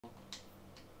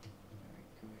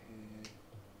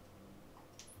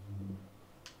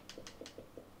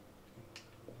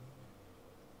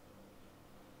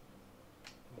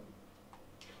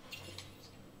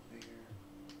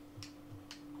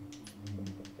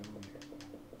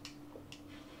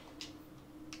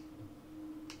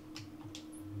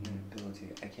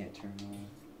turn on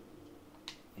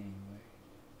anyway.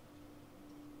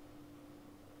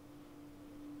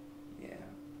 Yeah,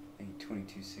 I need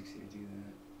 2260 to do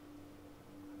that.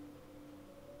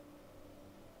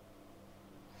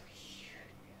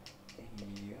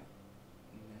 Yeah,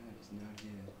 that is not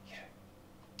good. Yeah.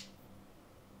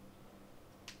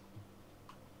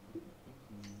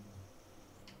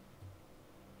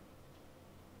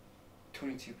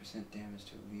 22% damage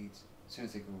to elites. As soon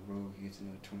as they go rogue, he gets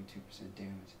another 22%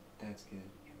 damage. That's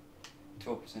good.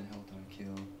 12% health on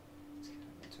kill.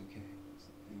 That's okay.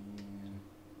 And,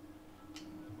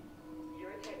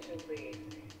 your attention, please.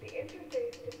 The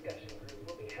interface discussion group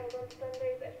will be held on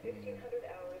Sundays at 1500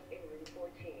 hours in room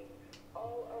 14.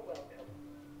 All are welcome.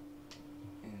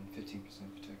 And 15%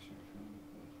 protection from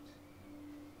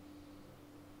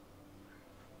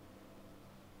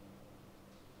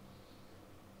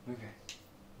elites. Okay,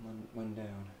 one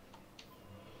down.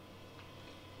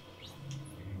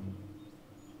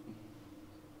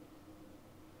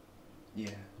 Yeah.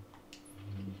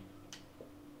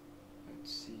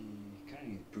 Let's see. Kind of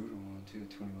need a brutal one too.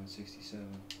 2167.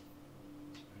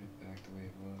 Let's put it back the way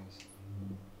it was.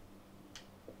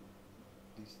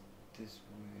 At least this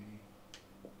way.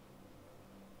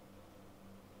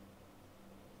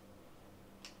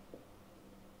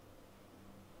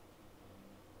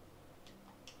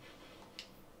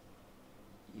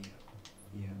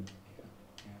 Yeah.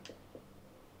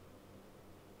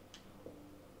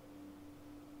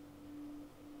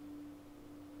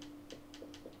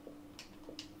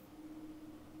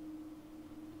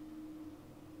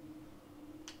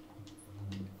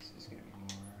 This is gonna be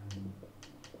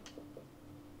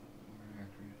more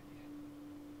accurate.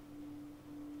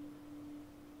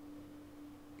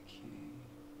 Okay.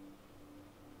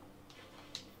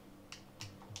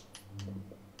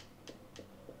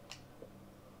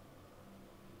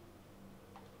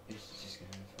 This is just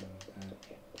gonna have fun with that.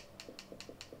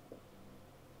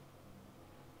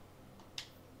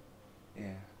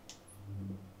 Yeah.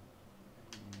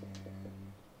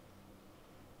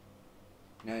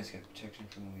 And now he's got protection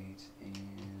from elites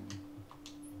and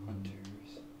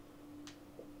hunters.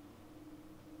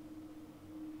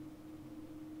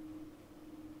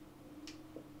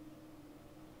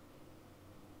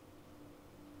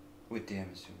 With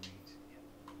damage to elites.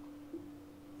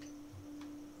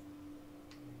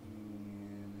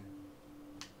 And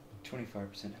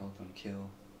 25% health on kill.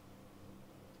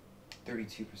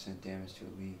 32% damage to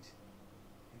elites.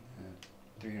 And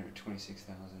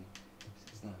 326,000.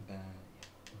 It's not bad.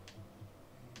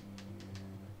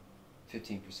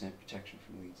 15% protection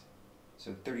from elites.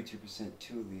 So 32%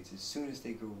 to elites. As soon as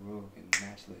they go rogue and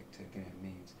match lick to that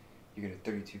means you get a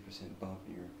 32% bump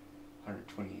in your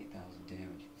 128,000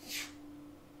 damage.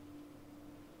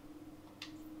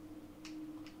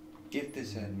 If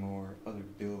this had more other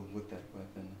build with that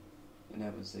weapon, and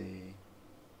that was a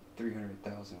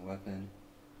 300,000 weapon,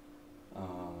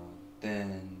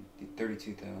 then the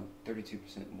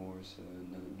 32% more, so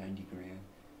another 90 grand.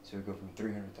 So it would go from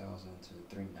 300,000 to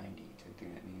 390 to I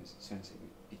think that means as soon as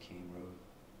it became rogue.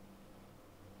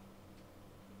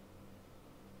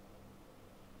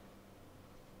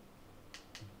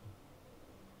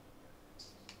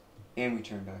 And we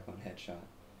turn back on headshot.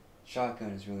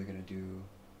 Shotgun is really going to do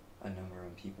a number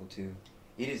on people too.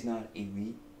 It is not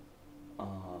elite.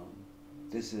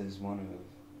 This is one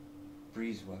of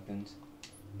Bree's weapons.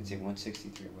 It's a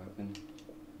 163 weapon.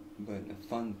 But the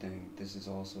fun thing, this is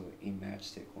also a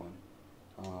matchstick one.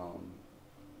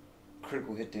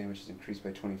 Critical hit damage is increased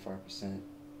by 25%,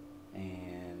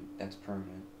 and that's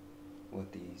permanent.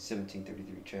 With the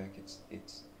 1733 check,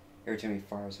 it's every time he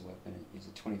fires a weapon, it gives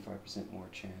a 25% more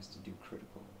chance to do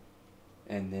critical.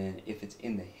 And then if it's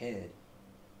in the head,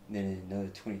 then another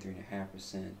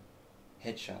 23.5%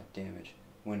 headshot damage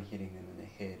when hitting them in the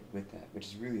head with that, which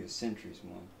is really a sentry's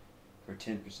one. For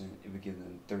 10%, it would give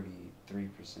them 33%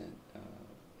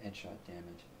 headshot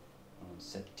damage on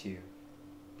set 2.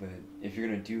 But if you're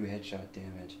going to do headshot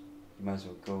damage, you might as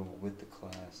well go with the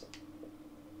class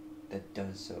that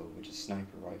does so, which is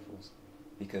sniper rifles,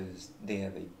 because they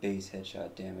have a base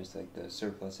headshot damage like the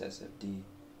surplus SFD.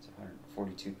 It's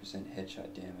 142%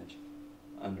 headshot damage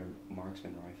under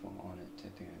marksman rifle on it,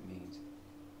 type thing that means.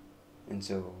 And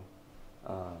so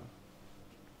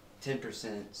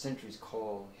 10% sentry's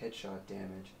call headshot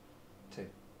damage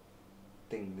type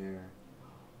thing there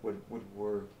would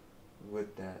work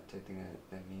with that type thing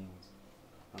that means.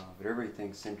 But everybody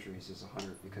thinks sentries is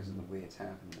 100 because of the way it's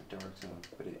happened in the dark zone,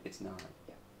 but it's not.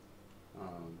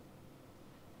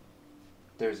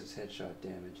 There's its headshot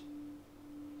damage,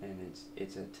 and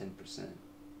it's at 10%.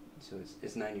 So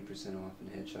it's 90% off in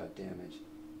headshot damage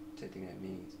type thing that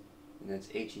means. and that's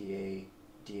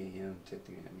HEADAM type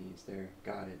thing. That means there.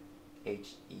 Got it.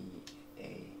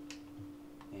 HEA,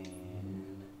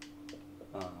 and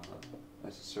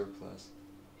that's a surplus.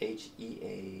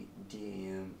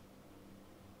 HEADAM.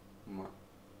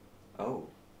 Oh.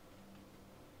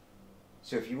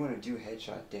 So if you want to do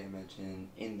headshot damage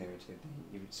in there type thing,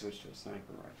 you would switch to a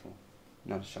sniper rifle,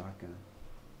 not a shotgun.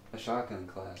 A shotgun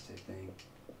class type thing,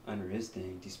 under his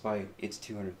thing, despite its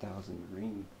 200,000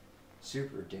 Marine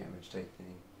super damage type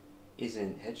thing,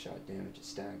 isn't headshot damage, it's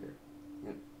stagger.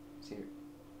 Yep. See here.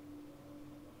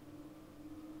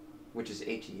 Which is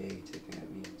HEA type thing,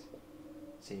 that means.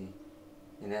 See?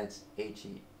 And that's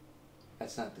HE.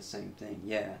 That's not the same thing.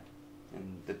 Yeah.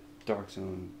 And the Dark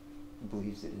Zone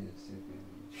believes it is.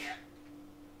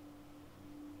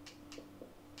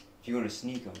 If you want to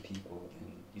sneak on people,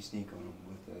 then you sneak on them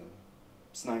with a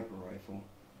sniper rifle.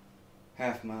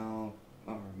 Half mile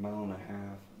or mile and a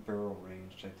half barrel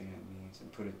range, I think that means,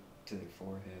 and put it to their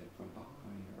forehead from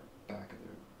behind or back of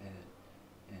their head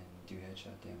and do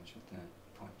headshot damage with that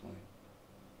point blank.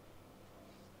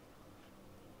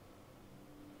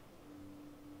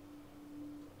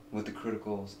 With the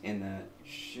criticals in that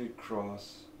should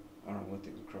cross, I don't know what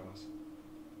they would cross.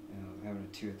 Having a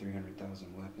 200,000 or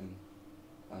 300,000 weapon,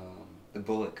 the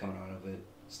bullet coming out of it.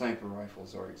 Sniper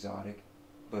rifles are exotic,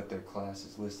 but their class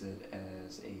is listed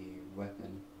as a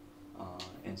weapon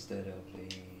instead of a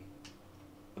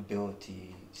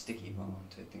ability sticky bomb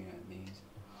type thing that means.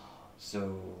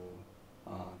 So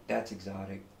that's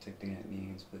exotic type thing that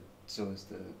means, but so is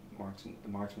the marksman. The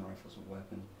marksman rifle's a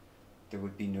weapon. There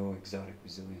would be no exotic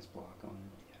resilience block on it.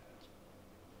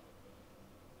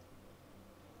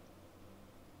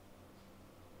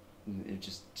 It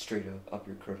just straight up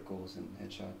your criticals and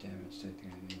headshot damage type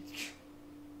thing. I mean,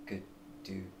 could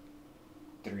do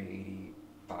 380,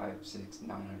 5, 6,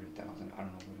 900,000. I don't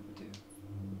know what it would do.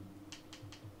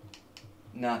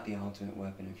 Not the ultimate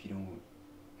weapon if you don't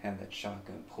have that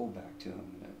shotgun pullback to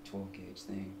them, that 12 gauge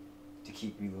thing, to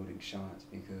keep reloading shots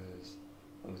because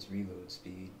of its reload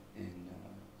speed and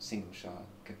single shot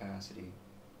capacity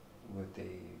with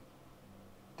a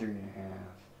 3.5,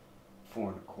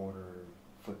 4.25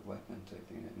 foot weapon type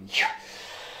thing. That means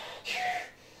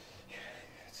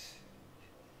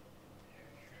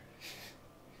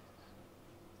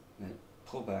that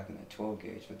pullback in that 12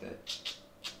 gauge with that,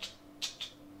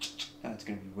 that's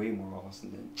going to be way more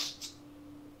awesome than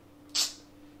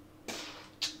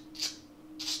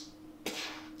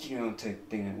type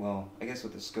thing. Well, I guess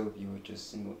with the scope you would just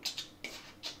single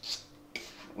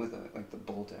with like the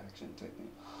bolt action type thing.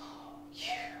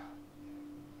 Yeah.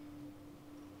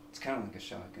 It's kind of like a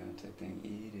shotgun type thing.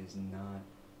 It is not,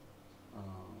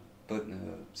 but in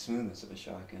the smoothness of a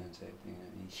shotgun type thing.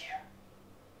 I mean, yeah,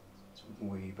 it's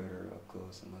way better up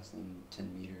close in less than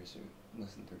 10 meters or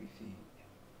less than 30 feet.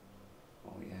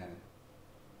 Oh yeah.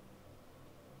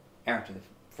 After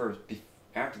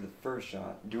the first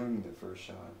shot, during the first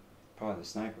shot, probably the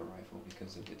sniper rifle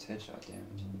because of its headshot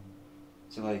damage.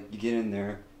 So like you get in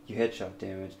there, you headshot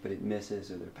damage, but it misses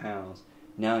or they're pounds.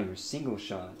 Now you're single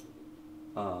shot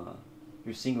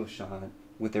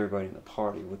with everybody in the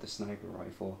party with the sniper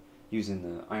rifle, using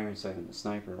the iron sight and the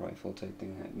sniper rifle type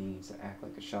thing. That means to act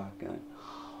like a shotgun.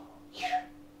 Yeah.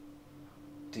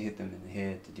 To hit them in the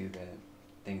head to do that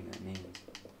thing that means.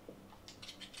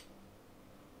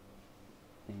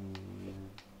 And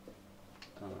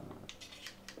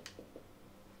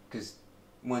because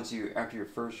after your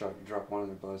first shot, you drop one of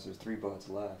their bullets, there's 3 bullets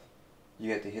left.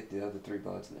 You have to hit the other 3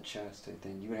 bullets in the chest type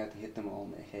thing. You would have to hit them all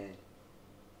in the head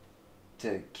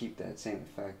to keep that same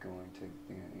effect going type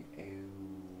thing.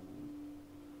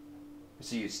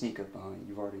 So you sneak up behind,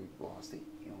 you've already lost the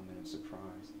element of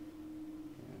surprise.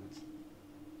 Yeah,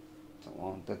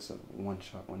 that's a one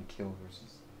shot, one kill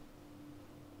versus.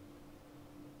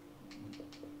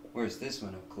 Whereas this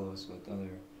one up close with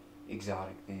other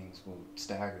exotic things will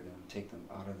stagger them, take them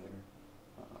out of their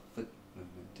foot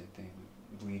movement type thing,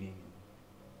 bleeding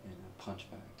and a punch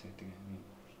back type thing. I mean,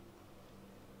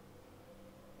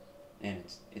 and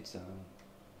it's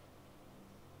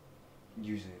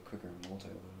usually a quicker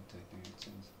multi-load type thing. It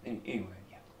seems. Anyway,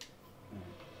 yeah.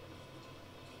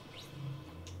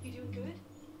 You doing good?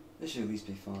 This should at least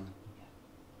be fun.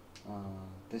 Yeah.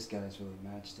 This guy's really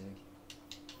matchstick.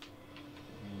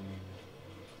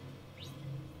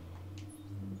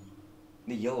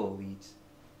 The yellow elites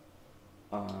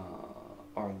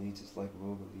are elites. It's like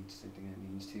rogue elites. I think that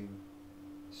means too.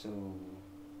 So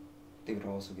they would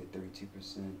also get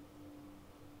 32%.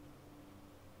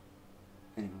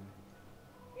 Anyway.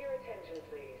 Your attention,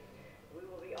 please. We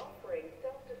will be offering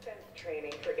self-defense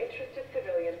training for interested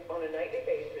civilians on a nightly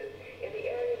basis in the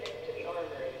area next to the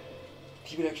armory.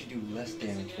 he would actually do less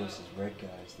damage versus red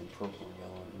guys than purple,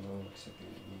 yellow, and rogues.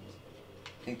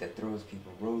 I think that throws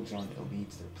people. Rogues aren't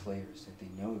elites, they're players. Like, they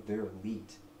know they're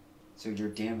elite. So your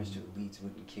damage to elites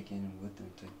wouldn't kick in with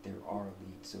them. Like, there are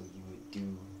elites, so you would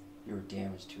do your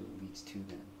damage to elites to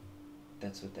them.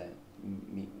 That's what that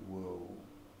whoa.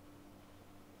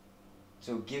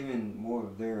 So given more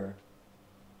of their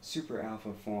super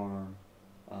alpha form,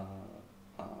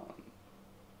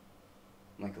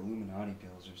 like Illuminati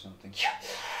pills or something,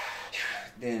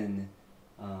 then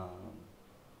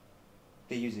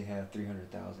they usually have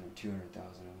 300,000 or 200,000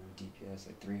 on their DPS,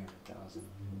 like 300,000.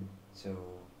 So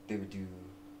they would do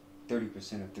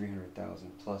 30% of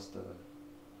 300,000 plus the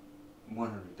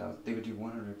 100,000. They would do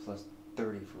 100 plus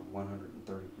 30 for 130%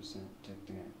 type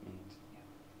thing. That means.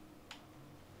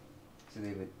 So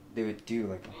they would do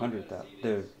like 100,000,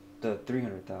 the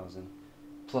 300,000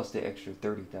 plus the extra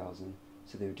 30,000.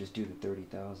 So they would just do the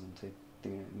 30,000 type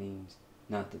thing. That means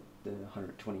not the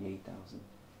 128,000.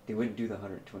 They wouldn't do the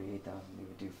 128,000. They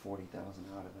would do 40,000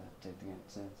 out of that type thing. That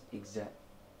makes sense. Exact.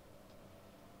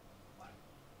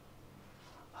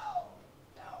 Oh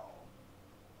no.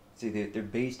 See, their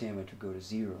base damage would go to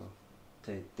 0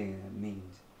 type thing. That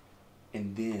means,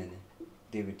 and then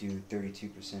they would do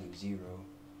 32% of 0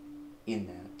 in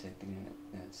that type thing.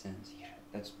 That sense. Yeah.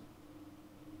 That's.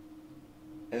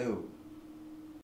 Oh.